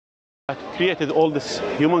created all this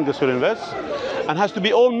humongous universe and has to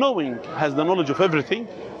be all-knowing, has the knowledge of everything,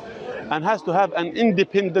 and has to have an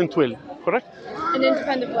independent will, correct? An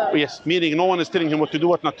independent will? Yes, meaning no one is telling him what to do,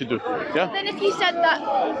 what not to do. Yeah? But then if you said that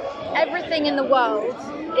everything in the world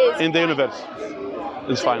is in the universe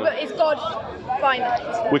is finite. But is God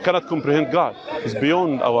finite? We cannot comprehend God. It's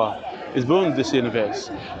beyond this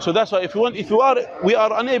universe. So that's why we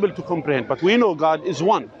are unable to comprehend, but we know God is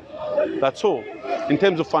one. That's all. In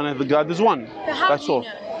terms of finite, God is one. But how that's do you all.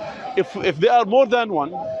 know? If there are more than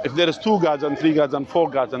one, if there is 2 gods and 3 gods and 4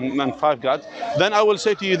 gods and 5 gods, then I will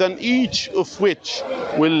say to you, then each of which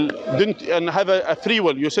will have a free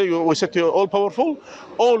will. We say to you, all powerful,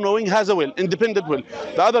 all knowing, has a will, independent will.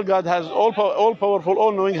 The other God has all powerful,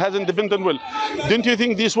 all knowing, has independent will. Don't you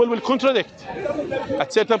think this will contradict?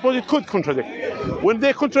 At certain point, it could contradict. When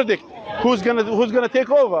they contradict, who's gonna take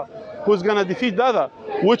over? Who's gonna defeat the other?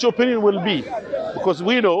 Which opinion will be? Because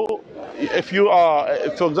we know. If you are,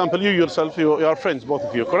 for example, you yourself, you are friends, both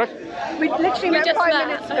of you, correct? We literally met 5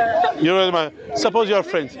 minutes ago. Suppose you are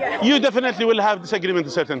friends. Yeah. You definitely will have disagreement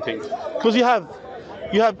on certain things, because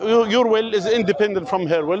your will is independent from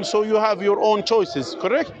her will, so you have your own choices,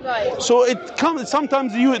 correct? Right. So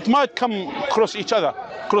sometimes it might come cross each other,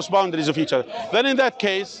 cross boundaries of each other. Then in that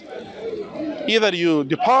case, either you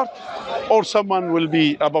depart or someone will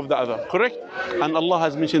be above the other, correct? And Allah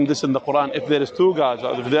has mentioned this in the Quran. If there is 2 gods,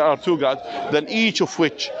 or if there are 2 gods, then each of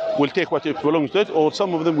which will take what it belongs to it, or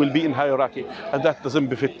some of them will be in hierarchy. And that doesn't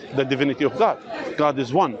befit the divinity of God. God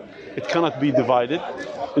is one. It cannot be divided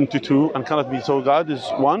into 2 and cannot be, so God is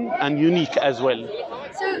one and unique as well.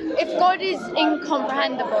 So if God is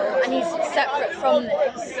incomprehensible and he's separate from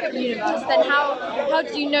this universe, then how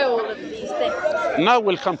do you know all of these things? Now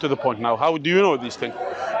we'll come to the point now. How do you know these things?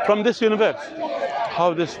 From this universe.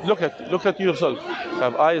 Look at yourself. You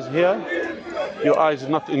have eyes here. Your eyes is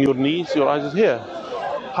not in your knees, your eyes is here.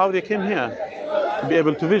 How they came here? To be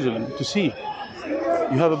able to vision, to see.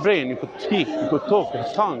 You have a brain, you could speak, you could talk, you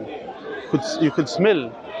have tongue. You could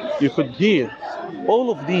smell, you could hear. All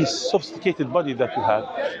of these sophisticated body that you have,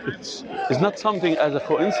 it's not something as a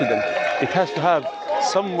coincidence. It has to have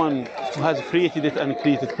someone who has created it and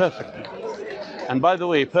created perfectly. And by the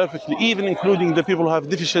way, perfectly, even including the people who have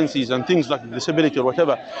deficiencies and things like disability or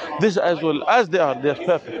whatever, this as well as they're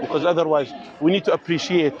perfect, because otherwise we need to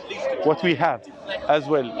appreciate what we have as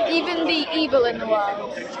well. Even the evil in the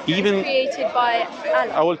world is created by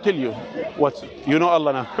Allah. I will tell you you know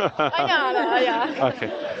Allah now. I know Allah, yeah.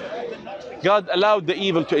 Okay. God allowed the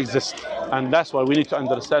evil to exist, and that's why we need to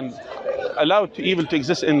understand. Allowed evil to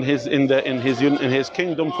exist in his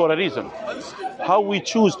kingdom for a reason. How we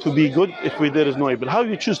choose to be good if there is no evil. How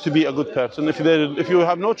you choose to be a good person if you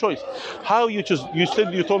have no choice. How you choose.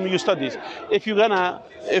 You told me you studies. If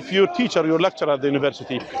your teacher, your lecturer at the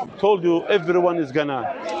university told you everyone is gonna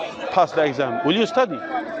pass the exam, will you study?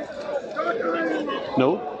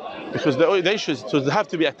 No. Because the issue is, so there have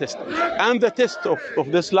to be a test. And the test of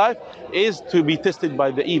this life is to be tested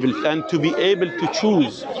by the evil and to be able to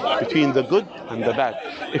choose between the good and the bad.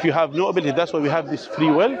 If you have no ability, that's why we have this free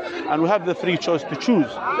will and we have the free choice to choose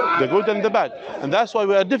the good and the bad. And that's why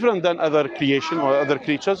we are different than other creation or other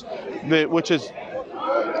creatures,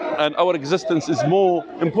 and our existence is more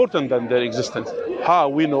important than their existence. How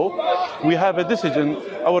we know? We have a decision.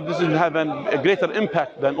 Our decision have a greater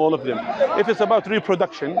impact than all of them. If it's about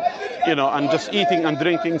reproduction, and just eating and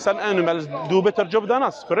drinking, some animals do better job than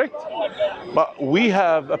us, correct? But we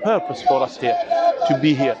have a purpose for us here, to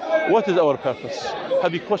be here. What is our purpose?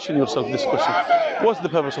 Have you questioned yourself this question? What's the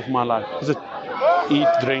purpose of my life? Is it eat,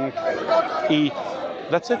 drink, eat?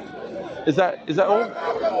 That's it? Is that all?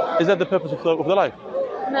 Is that the purpose of the life?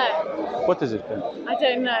 No. What is it then? I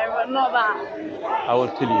don't know, but not that. I will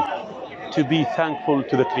tell you. To be thankful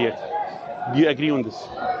to the Creator. Do you agree on this?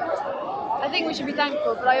 I think we should be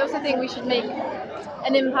thankful, but I also think we should make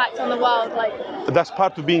an impact on the world. That's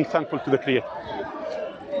part of being thankful to the Creator.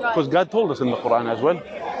 Right. Because God told us in the Quran as well.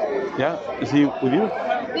 Yeah? Is He with you?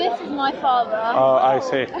 This is my father. I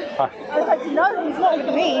say. I was like, no, he's not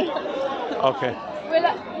with me. Okay.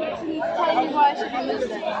 He's telling me why I should be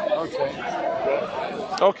Muslim.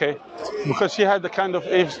 Okay. Because she had the kind of,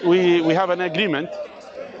 we have an agreement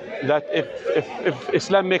that if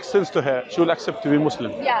Islam makes sense to her, she will accept to be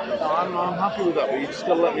Muslim. Yeah. No, I'm happy with that, but you just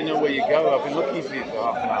got to let me know where you go. I've been looking for you for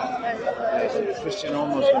half an hour. Yeah, Christian or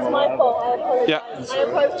Muslim. It's my fault. I apologize. Yeah. I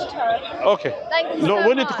approached her. Okay. Thank you No, so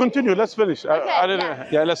we need much. to continue. Let's finish. Okay,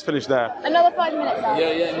 Yeah, let's finish there. Another 5 minutes now.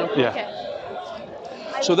 Yeah, no problem. Yeah.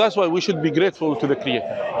 Okay. So that's why we should be grateful to the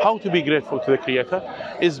Creator. How to be grateful to the Creator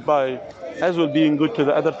is by as well being good to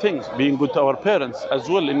the other things, being good to our parents as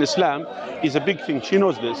well in Islam is a big thing. She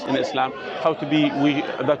knows this in Islam, how to be,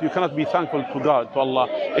 that you cannot be thankful to God, to Allah,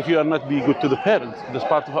 if you are not be good to the parents. That's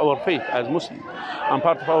part of our faith as Muslims. And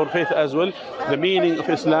part of our faith as well, the meaning of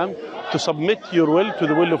Islam, to submit your will to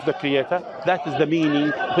the will of the Creator. That is the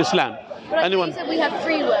meaning of Islam. But you said we have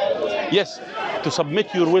free will. Yes, to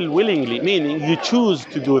submit your will willingly, meaning you choose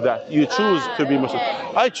to do that. You choose to be Muslim.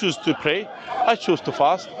 I choose to pray. I choose to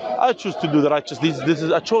fast. I choose to do the righteous deeds. This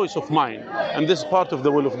is a choice of mine. And this is part of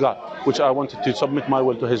the will of God, which I wanted to submit my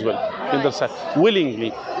will to His will. Understand?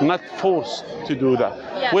 Willingly, not forced to do that.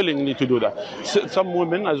 Yeah. Willingly to do that. Some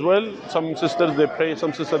women as well, some sisters, they pray,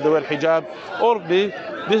 some sisters, they wear hijab, or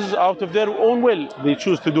this is out of their own will. They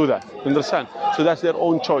choose to do that. Understand? So that's their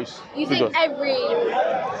own choice. You think every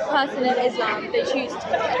person in Islam, they choose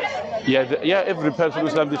to? Yeah, every person in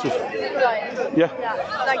Islam, they choose. Right. Yeah.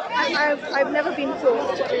 Like I've never been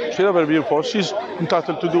forced to do. She's never been forced. She's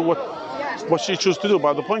entitled to do what she chooses to do.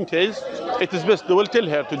 But the point is, it is best. They will tell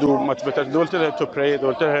her to do much better. They will tell her to pray. They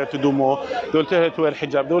will tell her to do more. They will tell her to wear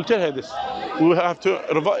hijab. They will tell her this. We will have to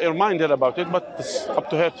remind her about it, but it's up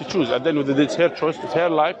to her to choose. At the end of the day, it's her choice. It's her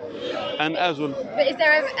life. And as well. But is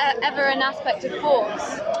there ever an aspect of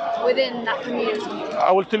force within that community?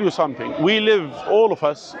 I will tell you something. We live, all of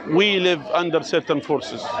us, we live under certain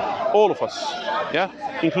forces. All of us. Yeah?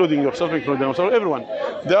 Including yourself, including yourself, everyone.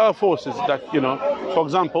 There are forces that, for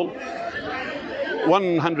example,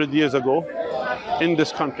 100 years ago in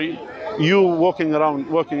this country, you walking around,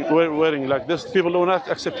 wearing like this, people will not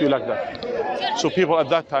accept you like that. So people at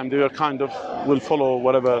that time, they were kind of, will follow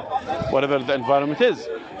whatever the environment is.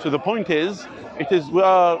 So the point is, we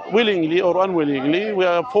are willingly or unwillingly, we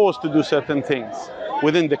are forced to do certain things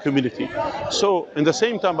within the community. So in the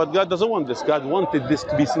same time, but God doesn't want this. God wanted this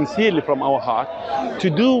to be sincerely from our heart, to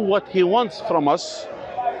do what He wants from us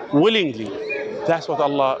willingly. That's what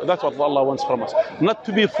Allah wants from us. Not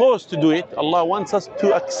to be forced to do it. Allah wants us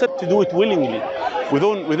to accept to do it willingly,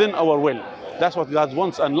 within our will. That's what God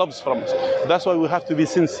wants and loves from us. That's why we have to be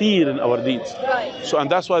sincere in our deeds. So, and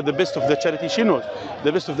that's why the best of the charity, she knows,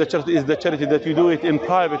 the best of the charity is the charity that you do it in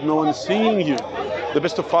private, no one is seeing you. The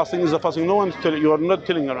best of fasting is the fasting, no one's telling you, are not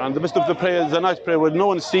telling around. The best of the prayer is the night prayer where no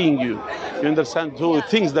one is seeing you. You understand? So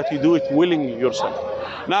things that you do it willingly yourself.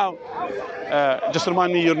 Now, just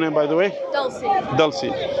remind me your name, by the way. Dulcie.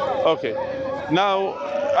 Dulcie. Okay. Now,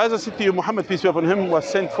 as I said to you, Muhammad, peace be upon him, was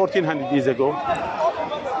sent 1400 years ago.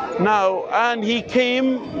 Now, and he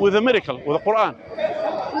came with a miracle, with the Quran.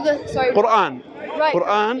 Quran. Right.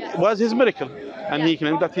 Quran was his miracle, and he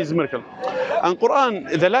claimed that his miracle. And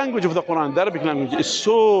Quran, the language of the Quran, the Arabic language, is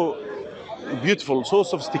so beautiful, so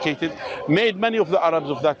sophisticated, made many of the Arabs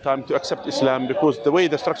of that time to accept Islam because the way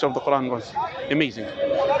the structure of the Quran was amazing.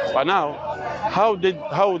 But now, how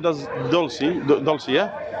does Dulcie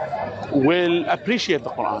will appreciate the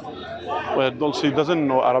Quran? Well, Dulcie doesn't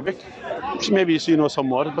know Arabic. Maybe she knows some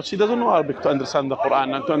words, but she doesn't know Arabic to understand the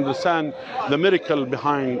Quran and to understand the miracle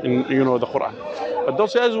behind, the Quran. But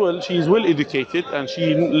Dulcie as well, she is well educated and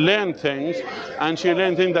she learned things, and she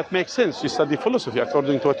learned things that make sense. She studied philosophy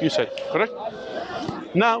according to what you said, correct?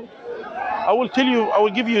 Now, I will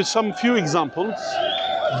give you some few examples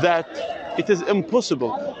that it is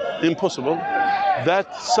impossible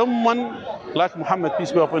that someone like Muhammad,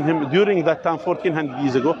 peace be upon him, during that time, 1400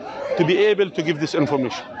 years ago, to be able to give this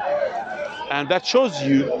information. And that shows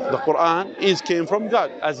you the Quran came from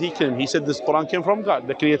God, as he claimed. He said this Quran came from God,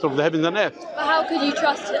 the creator of the heavens and earth. But how could you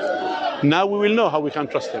trust him? Now we will know how we can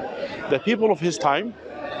trust him. The people of his time,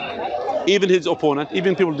 even his opponent,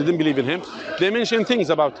 even people who didn't believe in him, they mentioned things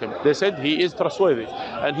about him. They said he is trustworthy.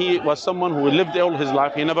 And he was someone who lived all his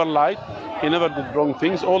life. He never lied. He never did wrong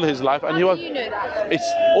things all his life. And How do you know that?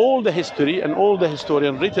 It's all the history and all the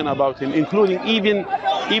historians written about him, including even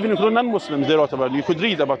non-Muslims, they wrote about him. You could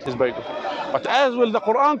read about his biography. But as well, the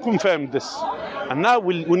Quran confirmed this. And now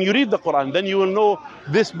when you read the Quran, then you will know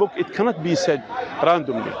this book, it cannot be said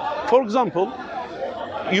randomly. For example,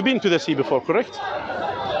 you've been to the sea before, correct?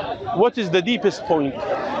 What is the deepest point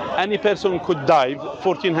any person could dive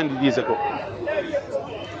 1400 years ago?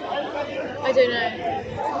 I don't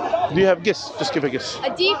know. Do you have a guess? Just give a guess.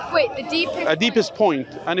 The deepest point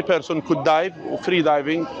any person could dive, free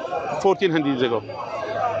diving, 1400 years ago.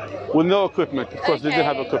 With no equipment. Of course, they didn't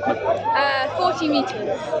have equipment. 40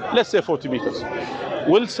 meters. Let's say 40 meters.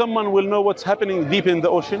 Will someone know what's happening deep in the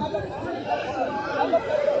ocean?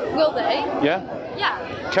 Will they? Yeah?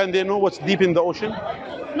 Yeah. Can they know what's deep in the ocean?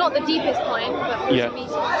 Not the deepest point, but 40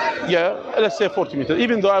 meters. Yeah, let's say 40 meters,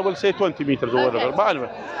 even though I will say 20 meters or whatever. But anyway.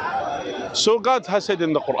 So God has said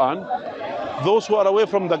in the Quran Those who are away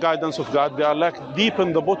from the guidance of God, they are like deep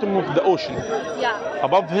in the bottom of the ocean. Yeah.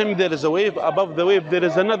 Above him there is a wave, above the wave there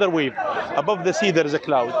is another wave, above the sea there is a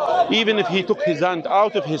cloud. Even if he took his hand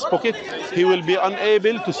out of his pocket, he will be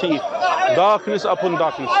unable to see it. Darkness upon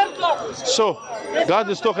darkness. So, God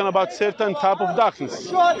is talking about certain type of darkness.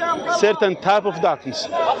 Certain type of darkness.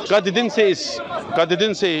 God didn't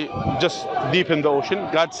say just deep in the ocean.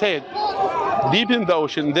 God said deep in the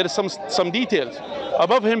ocean there is some details.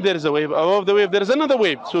 Above him there is a wave, above the wave there is another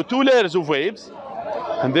wave. So 2 layers of waves,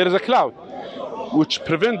 and there is a cloud which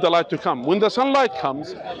prevent the light to come. When the sunlight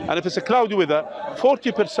comes, and if it's a cloudy weather,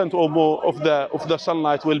 40% or more of the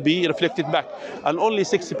sunlight will be reflected back, and only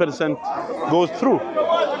 60% goes through.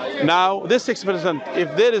 Now, this 60%,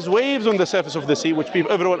 if there is waves on the surface of the sea, which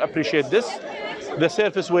everyone appreciate this, the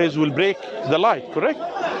surface waves will break the light, correct?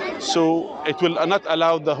 So it will not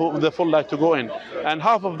allow the full light to go in, and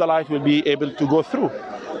half of the light will be able to go through.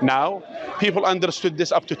 Now, people understood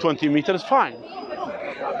this up to 20 meters, fine.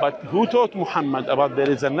 But who taught Muhammad about there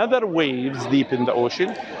is another waves deep in the ocean,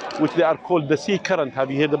 which they are called the sea current? Have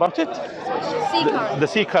you heard about it? Sea current? The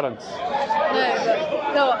sea currents. No,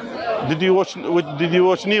 but go on. Did you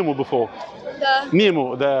watch Nemo before?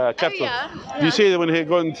 Nemo, the cartoon. Yeah. Do you see that when he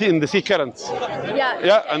goes in the sea currents? Yeah.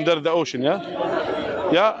 Yeah, under the ocean, yeah?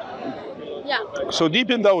 Yeah. Yeah. So deep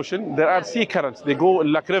in the ocean, there are sea currents. They go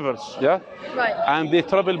like rivers, yeah? Right. And they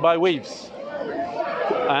travel by waves.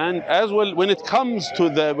 And as well, when it comes to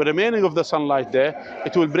the remaining of the sunlight there,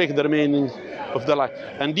 it will break the remaining of the light.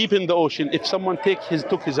 And deep in the ocean, if someone took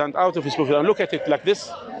his hand out of his pocket and look at it like this,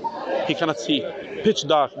 he cannot see. Pitch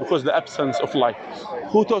dark because the absence of light.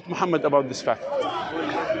 Who taught Muhammad about this fact?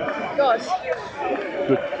 God.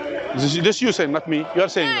 Good. This you say, not me. You are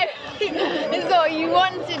saying it. It's what you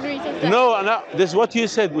wanted me to say. No, this is what you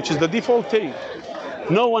said, which is the default thing.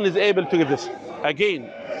 No one is able to give this. Again,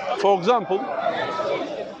 for example,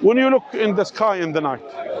 when you look in the sky in the night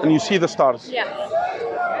and you see the stars. Yes.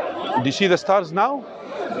 Do you see the stars now?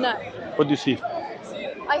 No. What do you see?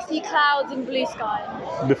 I see clouds and blue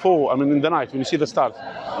sky. Before, I mean in the night, when you see the stars.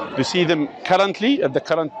 Do you see them currently, at the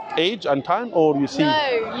current age and time, or you see? No,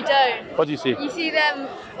 you don't. What do you see? You see them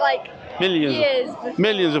like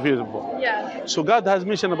Millions of years before. Yeah. So God has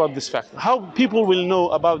mentioned about this fact. How people will know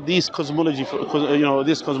about these cosmology,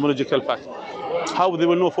 this cosmological fact? How they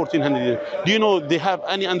will know 1400 years? Do you know they have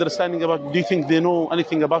any understanding about? Do you think they know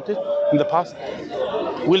anything about it in the past?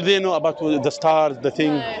 Will they know about the stars, the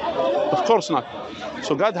thing? No. Of course not.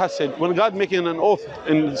 So God has said, when God making an oath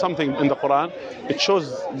in something in the Quran, it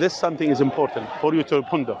shows this something is important for you to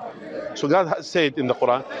ponder. So God has said in the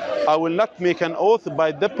Quran, I will not make an oath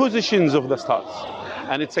by the positions of the stars.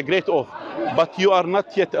 And it's a great oath, but you are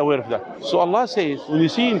not yet aware of that. So Allah says, when you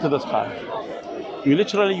see into the sky,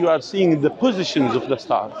 you are seeing the positions of the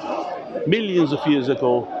stars. Millions of years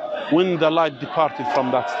ago, when the light departed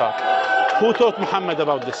from that star. Who taught Muhammad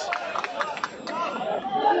about this?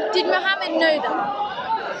 Did Muhammad know that?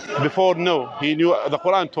 Before, no. He knew, the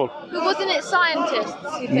Quran told. But wasn't it scientists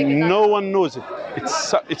who figured that? No one knows it.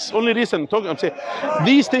 It's only recent. I'm saying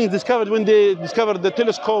these things discovered when they discovered the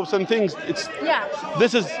telescopes and things.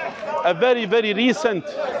 This is a very, very recent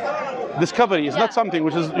discovery. It's not something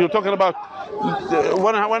which is you're talking about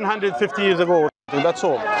 150 years ago. That's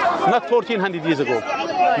all. Not 1400 years ago.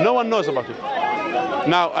 No one knows about it.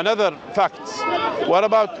 Now, another fact.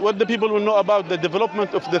 What do people will know about the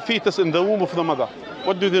development of the fetus in the womb of the mother?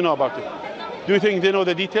 What do they know about it? Do you think they know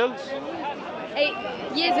the details? 8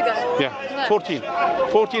 years ago? Yeah, No.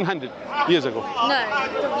 1400 years ago.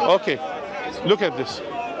 No. Okay, look at this.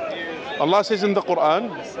 Allah says in the Quran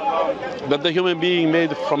that the human being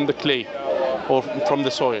made from the clay or from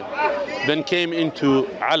the soil, then came into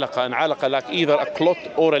alaqa, and alaqa like either a clot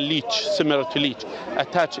or a leech, similar to leech,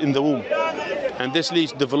 attached in the womb. And this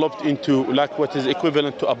leech developed into like what is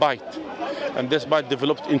equivalent to a bite. And this bite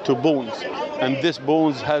developed into bones. And this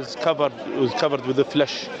bones was covered with the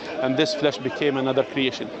flesh. And this flesh became another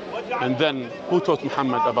creation. And then who taught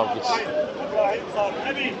Muhammad about this?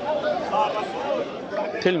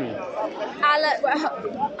 Tell me. Allah,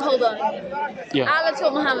 hold on. Yeah. Allah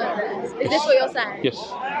taught Muhammad this. Is this what you're saying?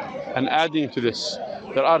 Yes. And adding to this,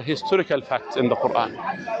 there are historical facts in the Quran,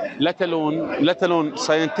 let alone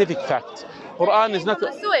scientific facts. Quran is not.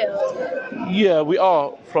 From the soil? Yeah, we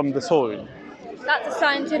are from the soil. That's a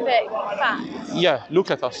scientific fact. Yeah,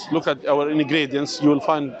 look at us. Look at our ingredients. You will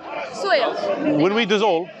find Soil. when we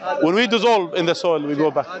dissolve in the soil, we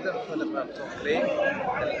go back.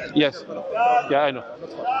 Yes. Yeah, I know.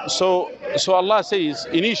 So Allah says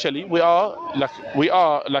initially we are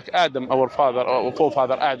like Adam, our father, our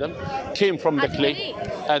forefather Adam, came from the clay.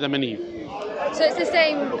 Adam and Eve. So it's the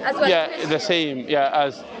same as well. Yeah, the same. Yeah,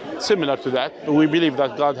 as similar to that. We believe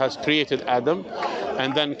that God has created Adam,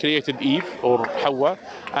 and then created Eve or Hawa,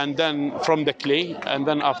 and then from the clay, and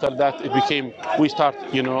then after that it became. We start,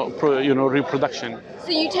 reproduction.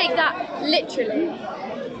 So you take that literally.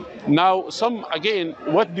 Now, again,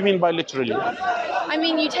 what do you mean by literally? I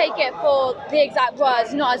mean, you take it for the exact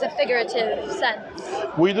words, not as a figurative sense.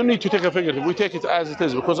 We don't need to take a figurative. We take it as it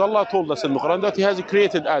is, because Allah told us in the Quran that He has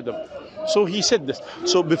created Adam. So He said this.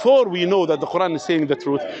 So before we know that the Quran is saying the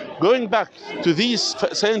truth, going back to these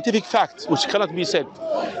scientific facts, which cannot be said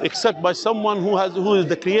except by someone who is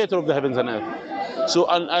the creator of the heavens and earth. So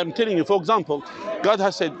I'm telling you, for example, God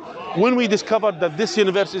has said, when we discovered that this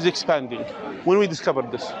universe is expanding, when we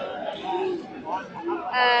discovered this?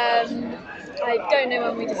 I don't know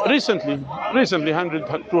when we discovered. Recently,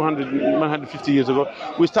 100, 200, 150 years ago,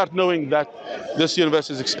 we start knowing that this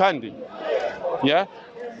universe is expanding. Yeah?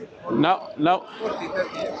 Now,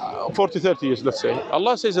 40, 30 years, let's say.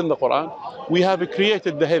 Allah says in the Quran, we have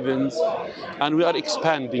created the heavens and we are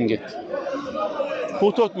expanding it.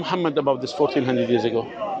 Who taught Muhammad about this 1400 years ago?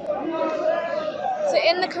 So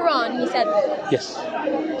in the Quran, He said this? Yes.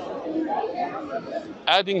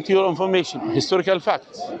 Adding to your information, historical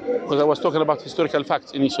facts, because I was talking about historical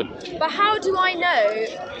facts initially. But how do I know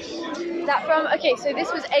that so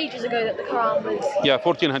this was ages ago that the Quran was... Yeah,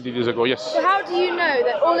 1400 years ago, yes. So how do you know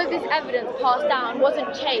that all of this evidence passed down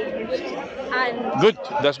wasn't changed and... Good,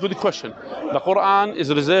 that's a good question. The Quran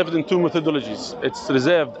is reserved in two methodologies. It's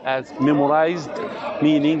reserved as memorized,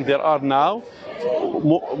 meaning there are now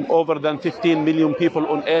over than 15 million people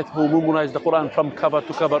on earth who memorize the Quran from cover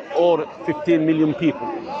to cover, or 15 million people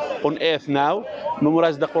on earth now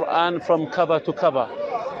memorize the Quran from cover to cover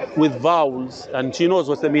with vowels, and she knows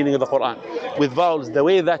what's the meaning of the Quran, with vowels, the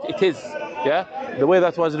way that it is, yeah, the way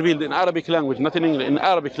that was revealed in Arabic language, not in English, in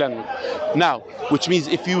Arabic language. Now, which means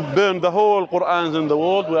if you burn the whole Qurans in the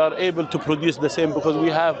world, we are able to produce the same, because we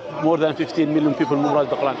have more than 15 million people memorize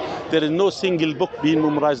the Quran. There is no single book being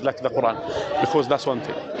memorized like the Quran, because that's one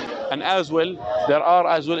thing. And as well,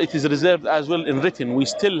 it is reserved as well in written. We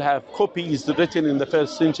still have copies written in the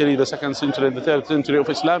 1st century, the 2nd century, the 3rd century of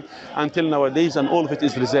Islam until nowadays, and all of it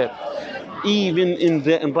is reserved. Even in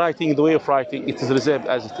writing, the way of writing, it is reserved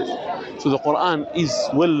as it is. So the Quran is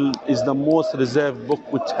the most reserved book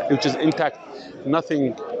which is intact.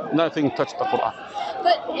 Nothing touched the Quran.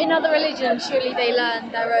 But in other religions, surely they learn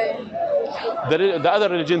their own. The other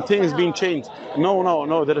religion, things being changed.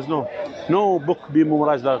 No, there is no book being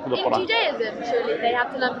memorized like the Quran. In Judaism, surely they have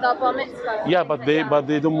to learn without bar mitzvah. Yeah, but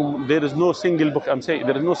they don't. There is no single book. I'm saying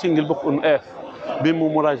there is no single book on earth being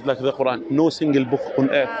memorized like the Quran. No single book on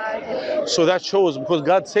earth. So that shows, because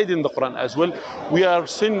God said in the Quran as well, we have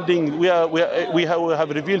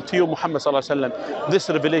revealed to you, Muhammad sallallahu alaihi wasallam, this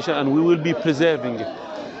revelation, and we will be preserving it.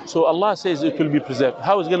 So Allah says it will be preserved.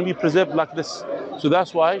 How is it going to be preserved like this? So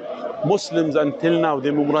that's why Muslims until now,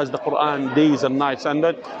 they memorize the Quran days and nights, and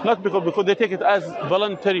that not because they take it as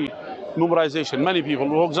voluntary memorization. Many people,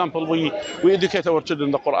 for example, we educate our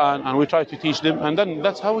children the Quran and we try to teach them, and then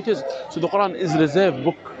that's how it is. So the Quran is a reserved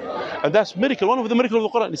book, and that's miracle. One of the miracles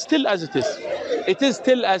of the Quran is still as it is. It is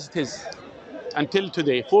still as it is until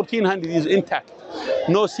today. 1400 years intact.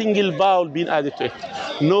 No single vowel being added to it.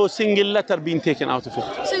 No single letter being taken out of it.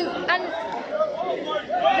 So, and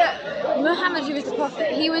Muhammad, who was the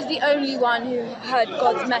prophet, he was the only one who heard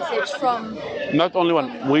God's message from... Not only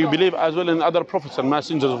one. We believe as well in other prophets and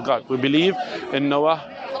messengers of God. We believe in Noah,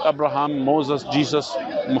 Abraham, Moses, Jesus,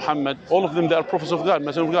 Muhammad. All of them, they are prophets of God,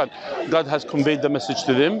 messengers of God. God has conveyed the message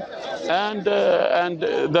to them.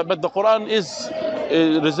 But the Quran is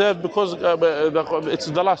reserved because it's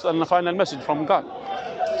the last and the final message from God.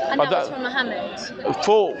 And that was from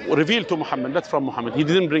Muhammad? Revealed to Muhammad, not from Muhammad. He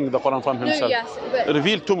didn't bring the Quran from himself. No, yes, but...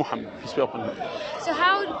 Revealed to Muhammad. So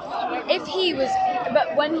how, if he was,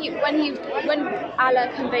 but when Allah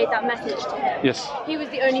conveyed that message to him, yes, he was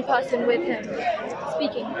the only person with him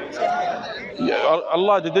speaking to him. Yeah,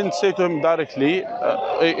 Allah didn't say to him directly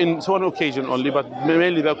in one occasion only, but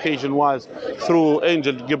mainly the occasion was through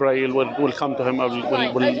angel Gabriel will come to him, will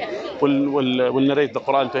narrate the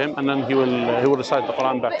Quran to him, and then he will recite the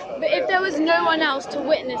Quran back. But if there was no one else to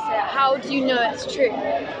witness it, how do you know it's true?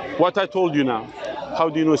 What I told you now, how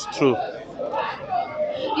do you know it's true?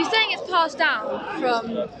 You're saying it's passed down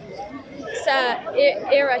from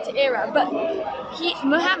era to era, but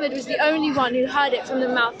Muhammad was the only one who heard it from the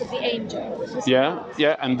mouth of the angel. Yeah,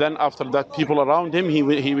 and then after that, people around him, he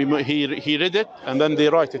read it, and then they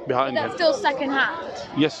write it behind him. That's still second hand.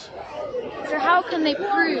 Yes. So how can they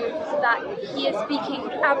prove that he is speaking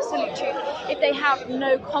absolute truth if they have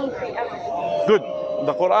no concrete evidence? Good.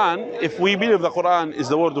 The Quran, if we believe the Quran is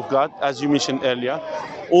the word of God, as you mentioned earlier,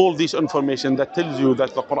 all this information that tells you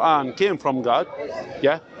that the Quran came from God,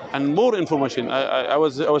 yeah, and more information. I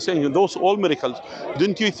was saying those all miracles.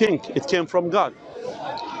 Don't you think it came from God?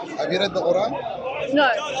 Have you read the Quran? No.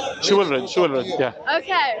 She will read. Yeah.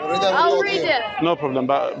 Okay, I'll read it. No problem.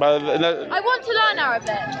 But I want to learn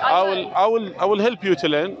Arabic. I will help you to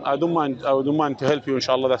learn. I don't mind to help you,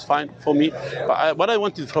 inshallah. That's fine for me. But what I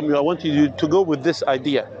wanted from you, I wanted you to go with this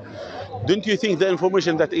idea. Don't you think the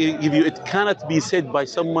information that I give you, it cannot be said by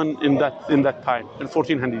someone in that time, in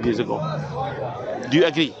 1400 years ago? Do you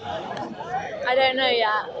agree? I don't know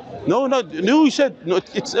yet. No. You said no.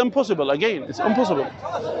 It's impossible. Again, it's impossible.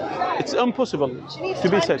 It's impossible to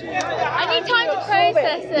be said. I need time to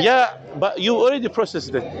process it. Yeah, but you already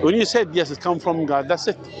processed it. When you said yes, it comes from God. That's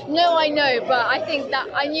it. No, I know, but I think that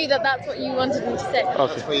I knew that that's what you wanted me to say.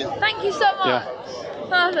 Okay. Thank you so much. Yeah.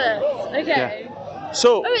 Perfect. Okay. Yeah.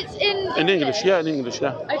 So. Oh, it's in English. Yeah, in English.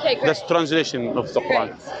 Yeah. Okay, great. That's translation of the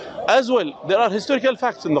Quran. As well, there are historical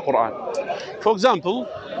facts in the Quran. For example,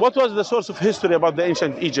 what was the source of history about the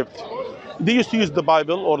ancient Egypt? They used to use the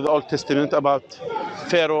Bible or the Old Testament about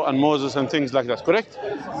Pharaoh and Moses and things like that, correct?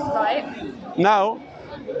 Right. Now,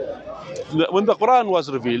 when the Quran was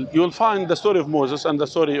revealed, you will find the story of Moses and the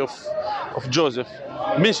story of Joseph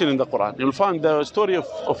mentioned in the Quran. You will find the story of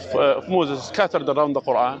Moses scattered around the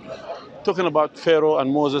Quran, talking about Pharaoh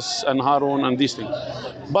and Moses and Harun and these things.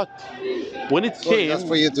 But when it came, that's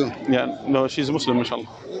for you too. Yeah, no, she's Muslim, inshallah.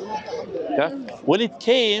 Yeah, when it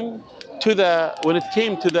came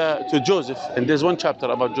to Joseph, and there's one chapter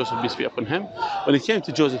about Joseph, peace be upon him. When it came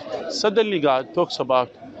to Joseph, suddenly God talks about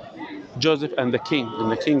Joseph and the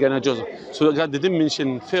king and Joseph. So God didn't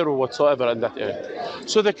mention Pharaoh whatsoever in that area.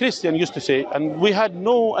 So the Christian used to say, and we had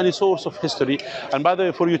any source of history. And by the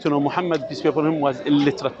way, for you to know, Muhammad, peace be upon him, was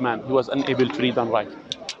illiterate man. He was unable to read and write.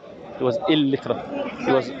 He was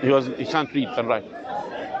illiterate. He can't read and write.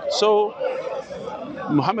 So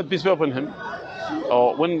Muhammad, peace be upon him,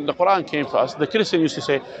 when the Quran came to us, the Christian used to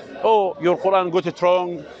say, oh, your Quran got it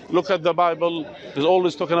wrong. Look at the Bible. It's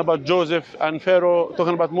always talking about Joseph and Pharaoh,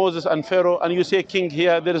 talking about Moses and Pharaoh, and you say king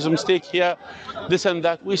here, there is a mistake here, this and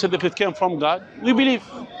that. We said if it came from God, we believe.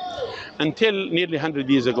 Until nearly 100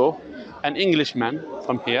 years ago, an Englishman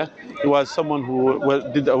from here, he was someone who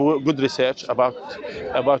did good research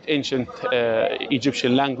about ancient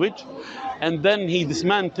Egyptian language. And then he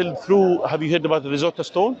dismantled have you heard about the Rosetta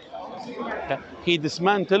Stone? He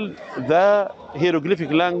dismantled the hieroglyphic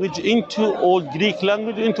language into Old Greek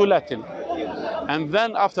language, into Latin. And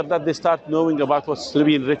then after that, they start knowing about what's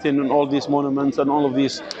been written in all these monuments and all of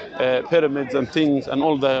these pyramids and things and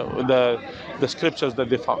all the scriptures that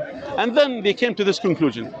they found. And then they came to this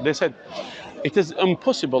conclusion. They said, it is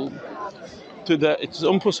impossible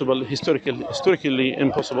historically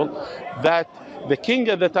impossible, that the king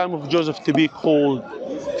at the time of Joseph to be called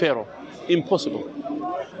Pharaoh. Impossible.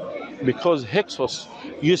 Because Hyksos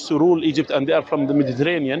used to rule Egypt, and they are from the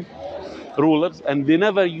Mediterranean rulers, and they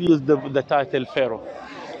never used the title Pharaoh.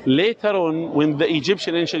 Later on, when the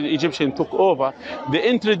ancient Egyptian took over, they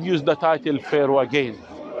introduced the title Pharaoh again.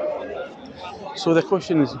 So the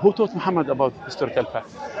question is, who taught Muhammad about historical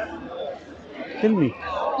facts? Tell me.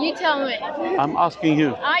 You tell me. I'm asking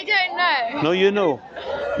you. I don't know. No, you know.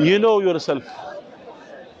 You know yourself.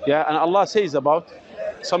 Yeah, and Allah says about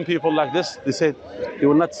some people like this, they said, you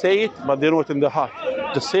will not say it, but they know it in their heart.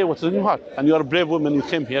 Just say what's in your heart. And you are a brave woman, you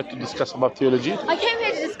came here to discuss about theology. I came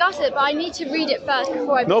here to discuss it, but I need to read it first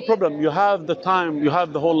before I No problem, you have the time, you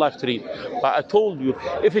have the whole life to read. But I told you,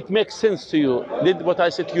 if it makes sense to you, did what I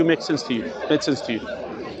said to you make sense to you? Made sense to you?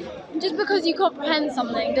 Just because you comprehend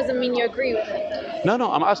something doesn't mean you agree with it.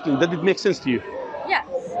 No, I'm asking, did it make sense to you? Yes.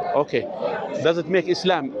 Okay. Does it make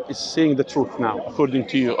Islam is saying the truth now, according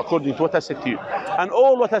to you, according to what I said to you? And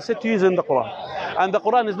all what I said to you is in the Quran. And the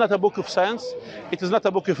Quran is not a book of science, it is not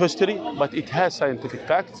a book of history, but it has scientific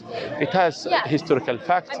facts, it has historical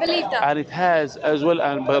facts. I believe that. And it has as well,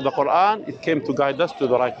 and by the Quran, it came to guide us to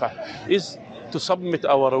the right path, is to submit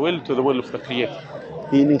our will to the will of the Creator.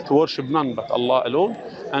 Meaning to worship none but Allah alone,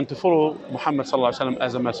 and to follow Muhammad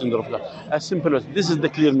as a messenger of God. As simple as this is the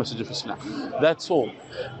clear message of Islam. That's all.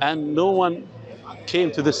 And no one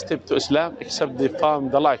came to this step to Islam except they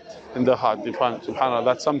found the light in their heart. They found, subhanAllah,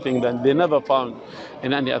 that's something that they never found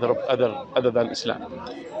in any other than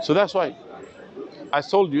Islam. So that's why I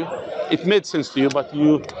told you, it made sense to you, but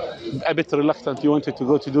you a bit reluctant, you wanted to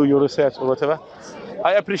go to do your research or whatever.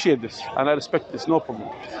 I appreciate this and I respect this, no problem.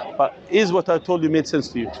 But is what I told you made sense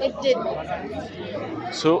to you? It did make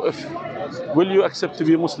sense. So Will you accept to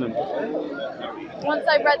be a Muslim? Once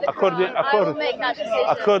I've read the Quran, I will make that decision.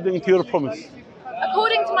 According to your promise.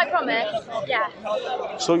 According to my promise, yeah.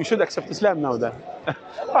 So you should accept Islam now then. And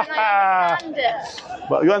I understand it.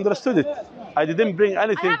 But you understood it. I didn't bring I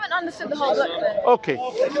anything. haven't understood the whole booklet. Okay,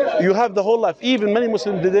 you have the whole life. Even many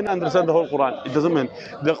Muslims didn't understand the whole Quran. It doesn't mean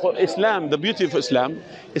Islam. The beauty of Islam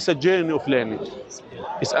is a journey of learning.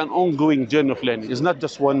 It's an ongoing journey of learning. It's not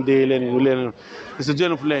just one day learning. It's a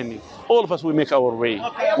journey of learning. All of us, we make our way.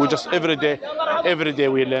 We just every day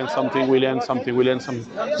we learn something. We learn something. We learn something.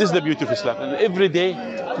 This is the beauty of Islam. And every day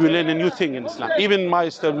we learn a new thing in Islam. Even my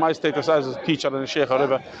status as a teacher and a sheikh or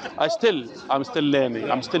whatever, I'm still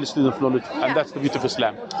learning. I'm still a student of knowledge. And that's the beauty of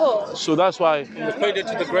Islam. Cool. So that's why. So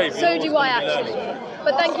do I actually.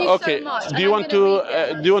 But thank you so much. Do you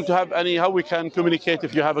want to have any? How we can communicate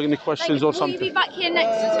if you have any questions or something? Will you be back here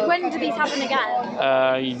next? When do these happen again?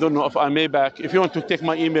 I don't know if I may back. If you want to take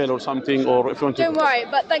my email or something, or if you want to. Don't worry.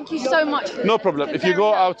 But thank you so much. No problem. If you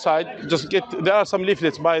go outside, just get. There are some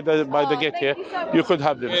leaflets by the gate here. You could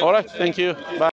have them. All right. Thank you. Bye.